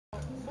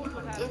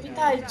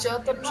Witajcie,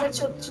 oto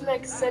trzeci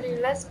odcinek z serii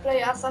Let's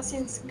Play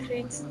Assassin's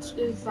Creed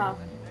 2.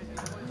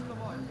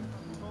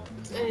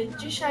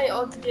 Dzisiaj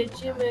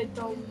odwiedzimy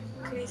tą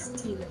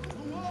Christinę.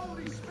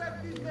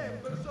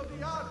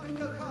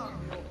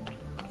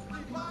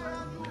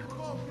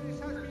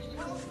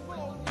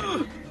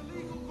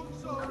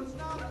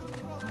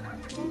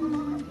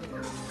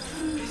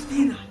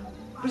 Christina!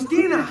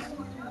 Christina!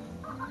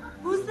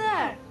 Who's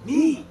there?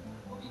 Me!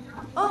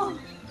 Oh,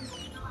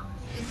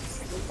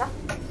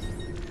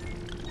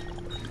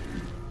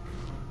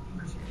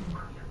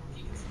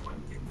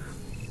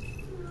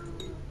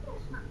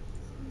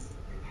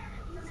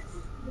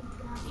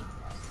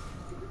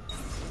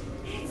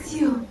 it's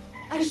you.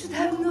 I should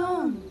have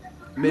known.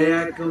 May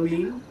I come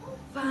in?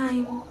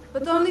 Fine,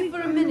 but only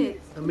for a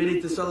minute. A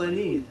minute is all I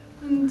need.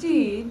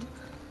 Indeed.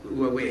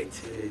 Well, wait,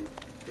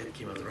 that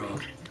came out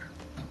wrong.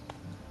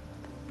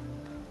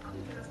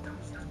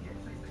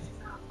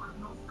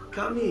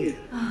 Come here.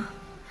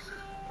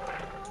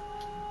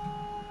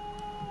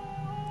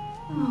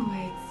 Oh,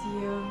 it's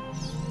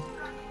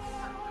you.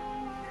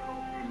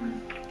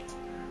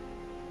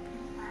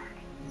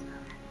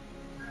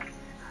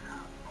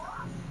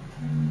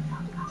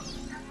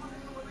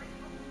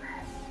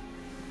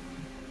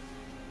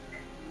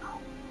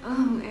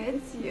 Oh,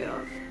 it's you.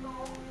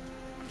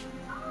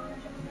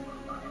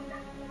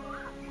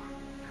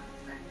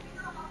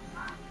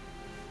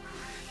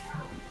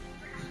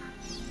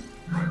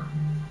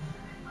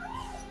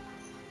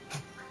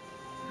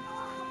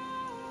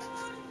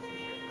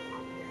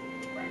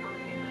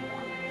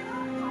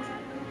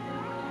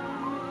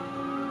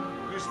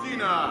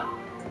 Christina!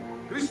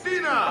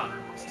 Christina!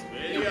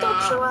 I to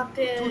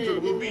przełapie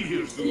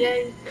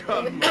jej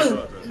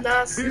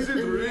nas. Is it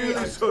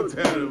really so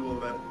terrible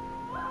that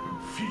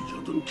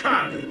figlio d'un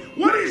cane?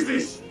 What is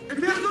this?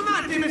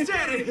 Perdonate,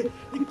 messere!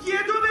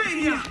 Chiedo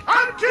venia!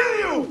 I'll kill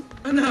you!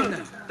 No,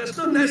 that's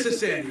not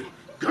necessary.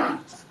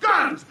 Guards!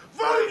 Guards!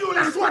 Voglio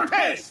la sua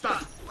testa!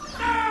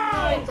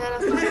 No i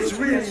teraz There's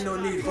really no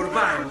need for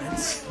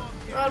violence.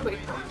 albo ich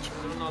pobić.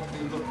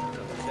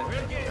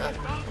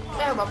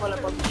 Ja chyba wolę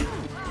pobić.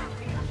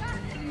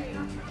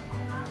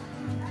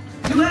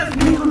 You left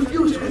me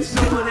confused with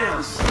someone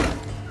else.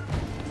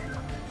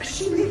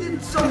 She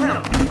needed some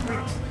help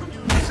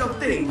with some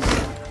things.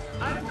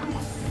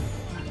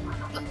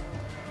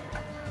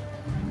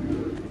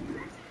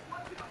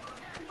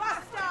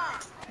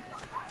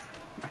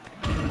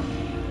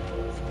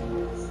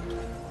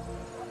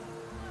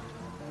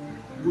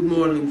 Good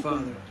morning,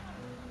 Father.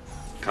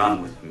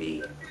 Come with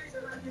me.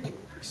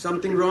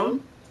 Something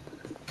wrong?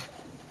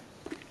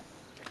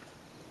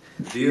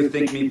 Do you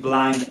think me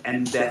blind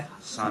and deaf,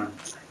 son?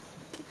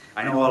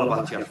 I know all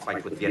about your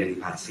fight with Yeti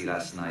Patsy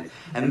last night.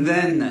 And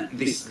then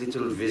this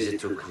little visit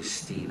to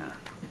Christina.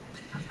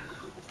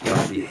 Your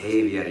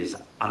behavior is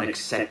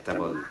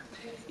unacceptable.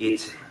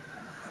 It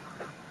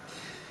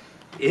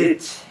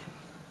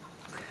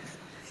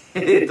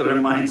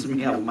reminds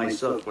me of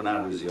myself when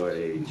I was your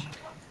age.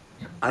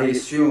 I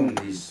assume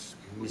these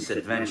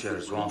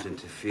misadventures won't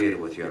interfere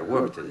with your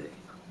work today.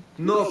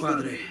 No,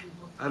 Padre.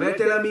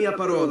 Avete la mia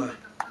parola.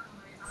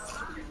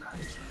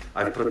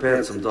 I've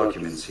prepared some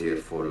documents here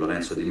for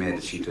Lorenzo di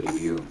Medici to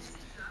review.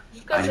 I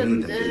Tylko, need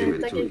them że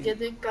delivered to takie you.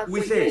 jedynka to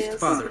With nie haste, jest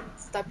Father.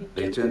 stabilnie.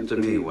 Return to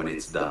me when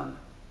it's done.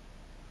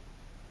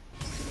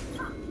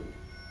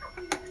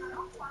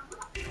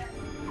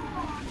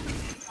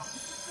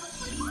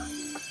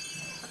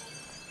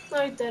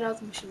 No i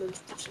teraz musimy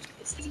wytyczyć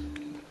kwestię.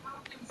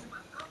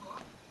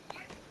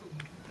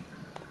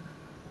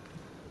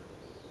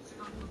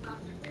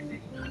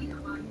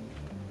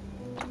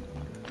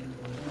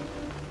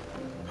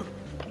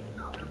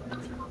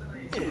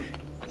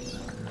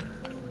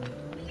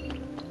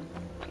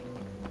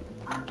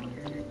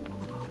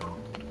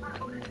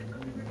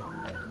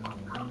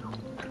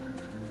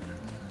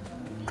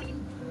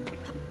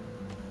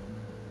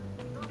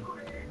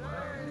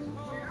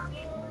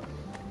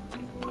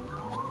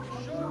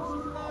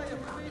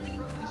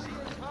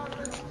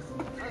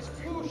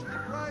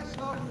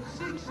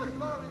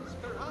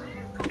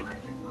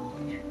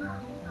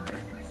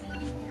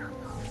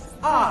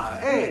 Ah,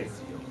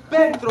 Ezio,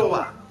 ben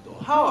trovato.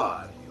 How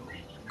are you?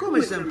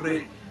 Come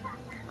sempre.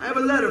 I have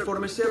a letter for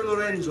Messer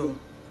Lorenzo.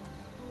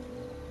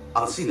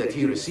 I'll see that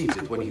he receives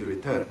it when he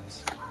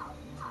returns.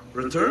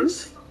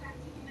 Returns?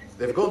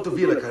 They've gone to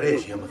Villa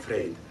Careggi, I'm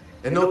afraid,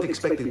 and not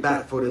expected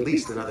back for at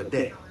least another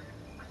day.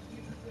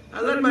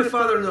 I'll let my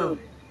father know.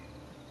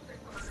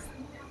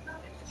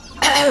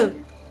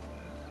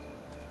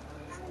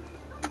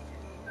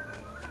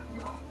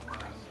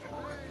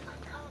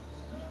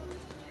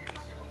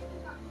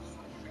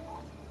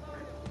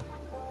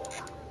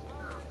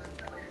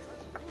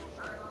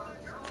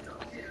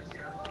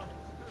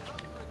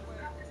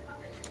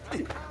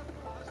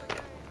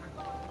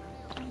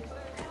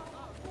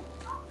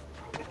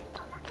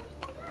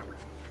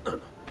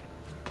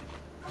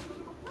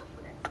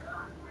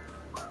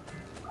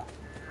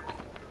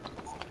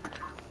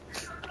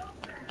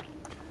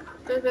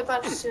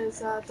 Wybaczcie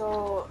za to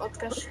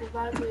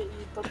odkaszlowanie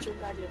i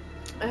podciąganie.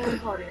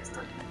 Chory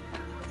jestem.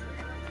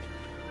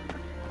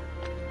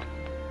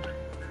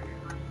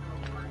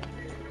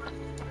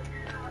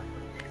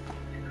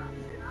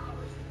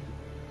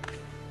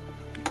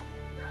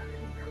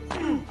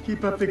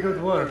 Keep up the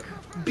good work.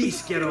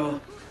 Bischero.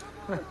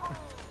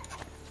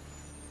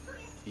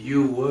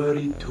 You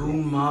worry too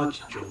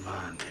much,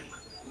 Giovanni.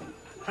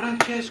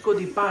 Francesco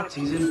Di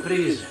Pazzi's in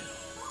prison.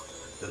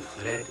 The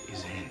threat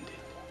is ended.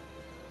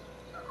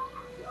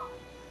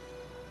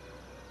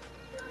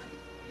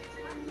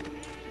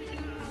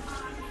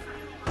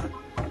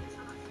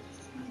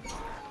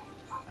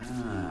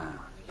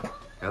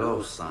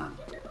 Hello, son.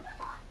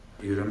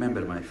 You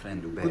remember my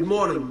friend Uber? Good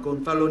morning,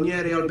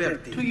 Gonfaloniere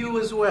Alberti. To you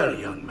as well,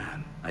 young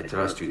man. I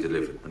trust you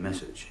delivered the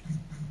message.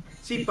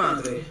 Si,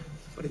 padre.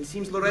 But it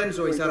seems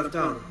Lorenzo is out of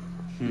town.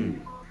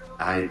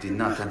 I did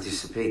not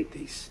anticipate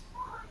this.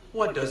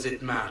 What does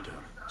it matter?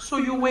 So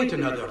you wait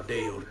another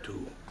day or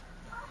two.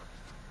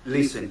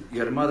 Listen,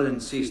 your mother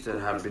and sister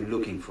have been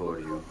looking for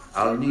you.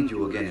 I'll need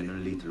you again in a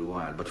little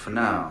while, but for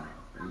now,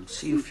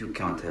 see if you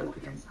can't help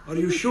them. Are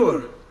you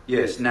sure?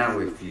 Yes, now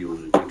if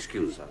you'll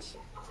excuse us.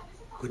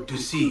 Good to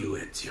see you,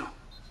 Ezio.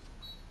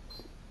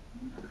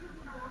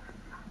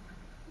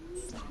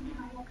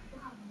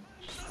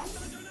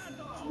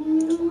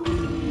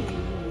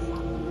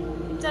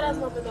 Teraz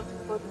mamy do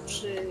powodu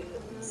przy...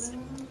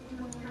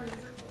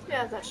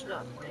 Ja zacznę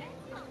od tej.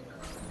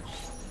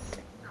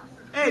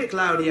 Hey,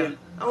 Claudia.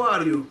 How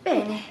are you?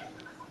 Bene.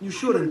 You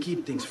shouldn't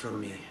keep things from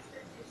me.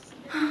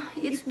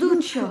 It's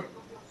Duccio.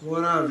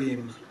 What of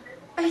him?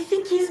 I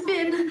think he's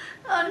been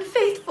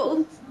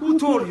unfaithful. Who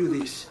told you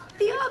this?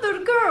 The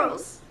other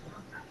girls.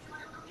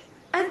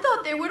 I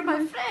thought they were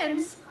my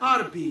friends.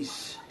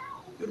 Harpies.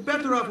 You're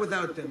better off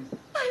without them.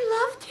 I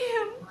loved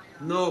him.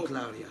 No,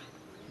 Claudia.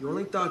 You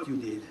only thought you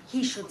did.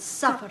 He should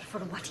suffer for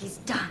what he's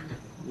done.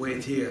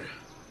 Wait here.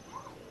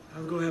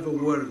 I'll go have a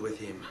word with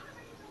him.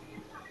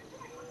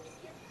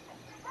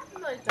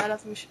 No i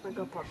teraz musimy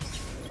go pobić.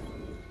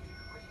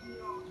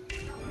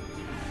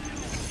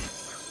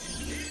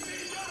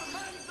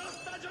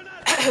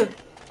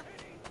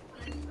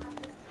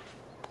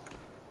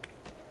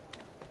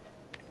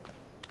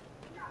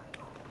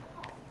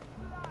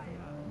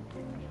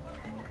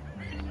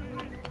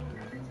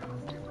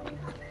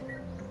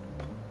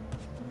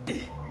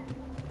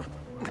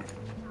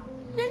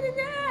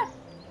 Nie!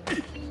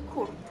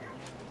 Kurde.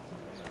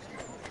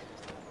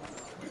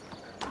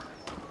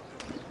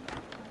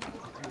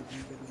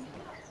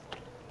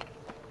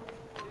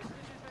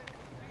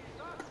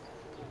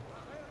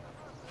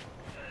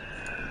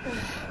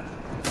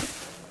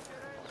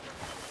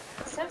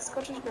 Chcę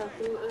wskoczyć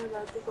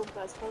na drugą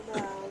platformę,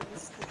 a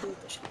wyskakuje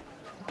też.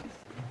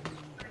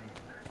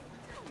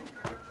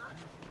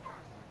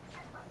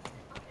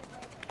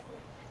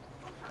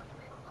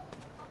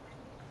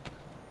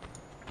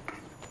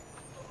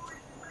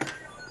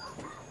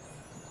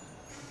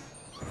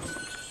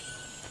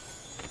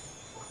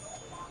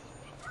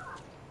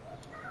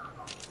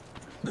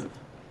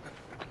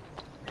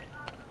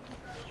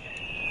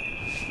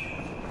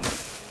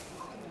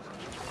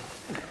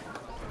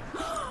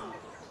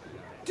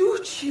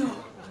 Duccio,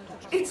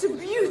 it's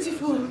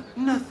beautiful.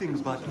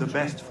 Nothing but the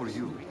best for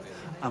you,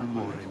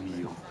 amore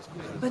mio.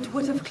 But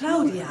what of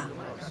Claudia?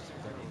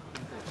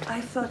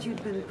 I thought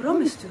you'd been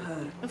promised to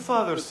her. My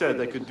father said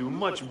I could do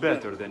much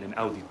better than an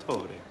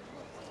auditore.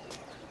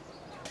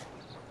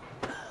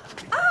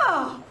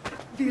 Ah!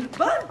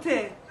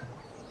 Birbante!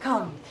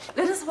 Come,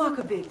 let us walk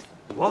a bit.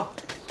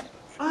 What?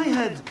 I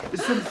had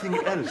something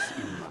else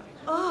in mind.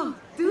 Oh,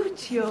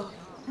 Duccio.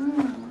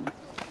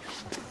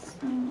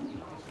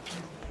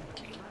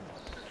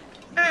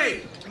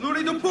 Hey,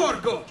 Lurido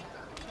Porco!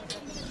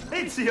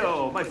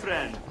 Ezio, my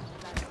friend.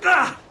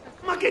 Ah!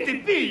 Ma che ti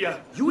piglia?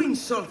 You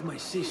insult my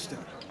sister,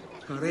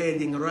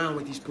 parading around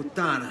with his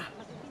puttana.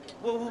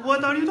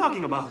 What are you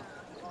talking about?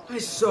 I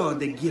saw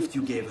the gift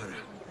you gave her,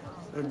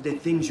 or the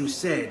things you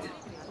said.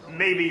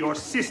 Maybe your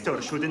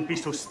sister shouldn't be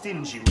so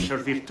stingy with her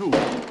virtù.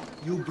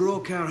 You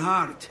broke her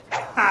heart.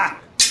 Ha!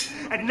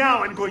 And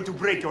now I'm going to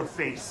break your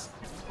face.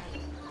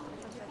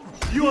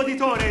 You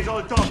auditore is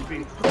all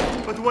talking,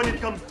 but when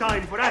it comes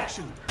time for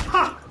action,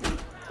 ha!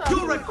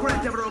 You'll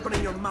regret ever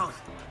opening your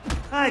mouth.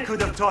 I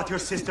could have taught your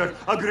sister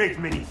a great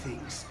many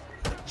things.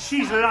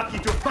 She's lucky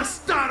to...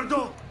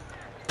 Bastardo!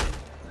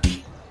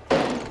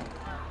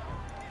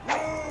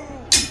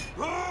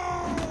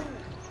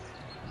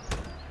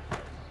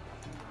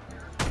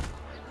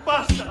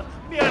 Basta!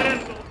 Mi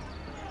arrendo!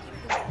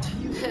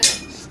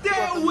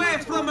 Stay away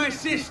from my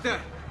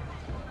sister!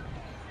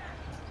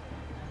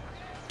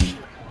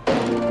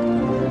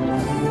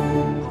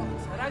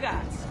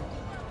 Ragazzi,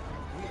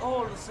 we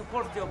all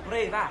support your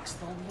brave acts,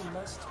 though we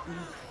must be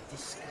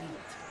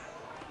discreet.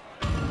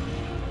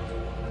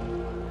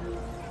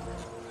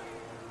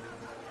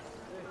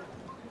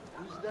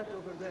 Who's that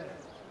over there?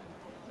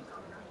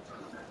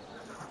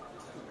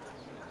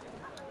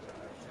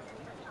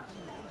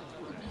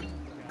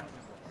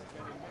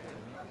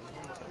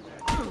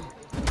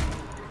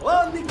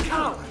 Only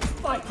cowards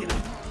fighting.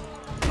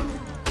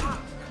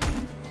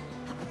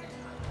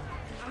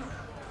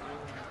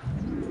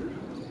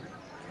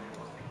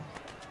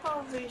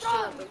 Po wyjściu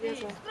na to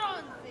wieżę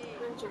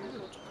będziemy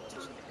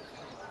poczekać.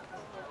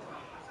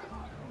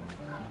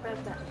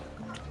 Będę.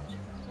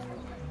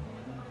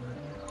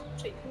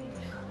 Czyli...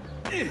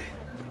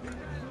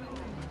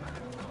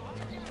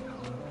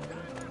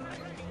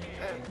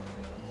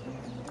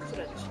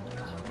 Trzeci.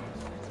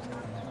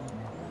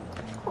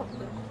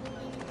 Kurde.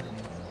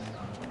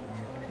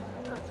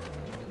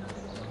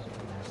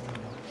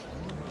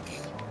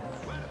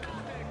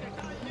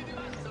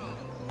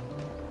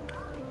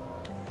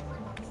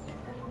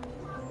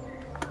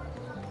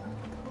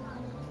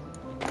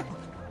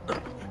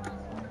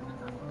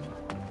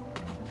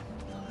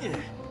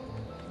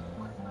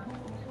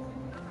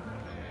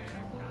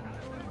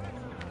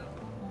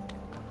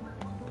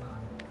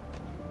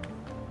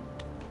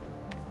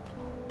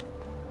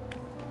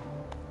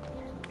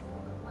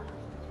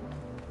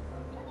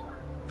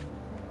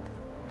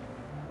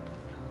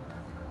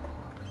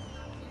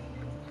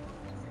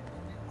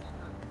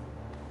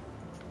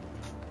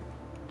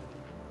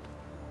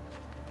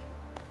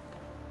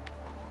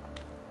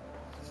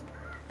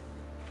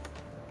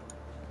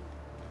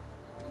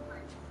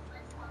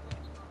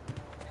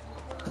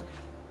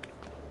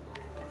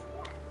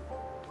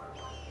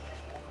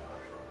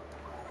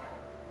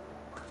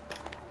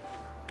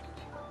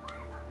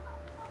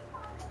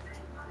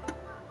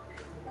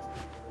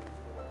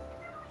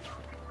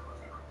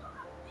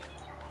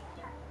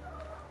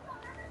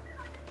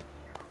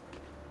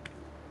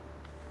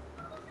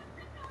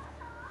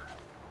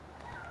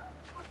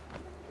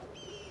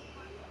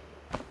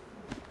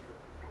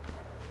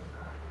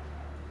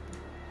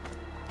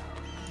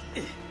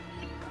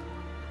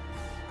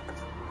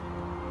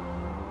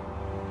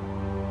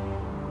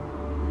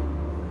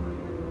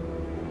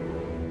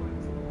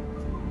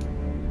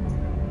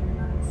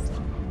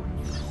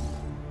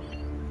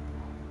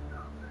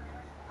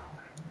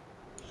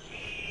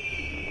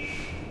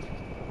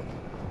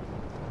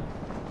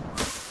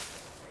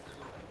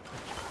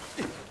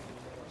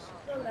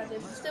 Dobra,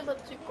 więc w tym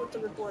odcinku to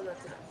by było na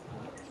tyle.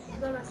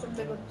 Do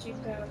następnego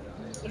odcinka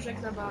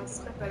żegnam Was,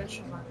 Pepe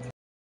Szyman.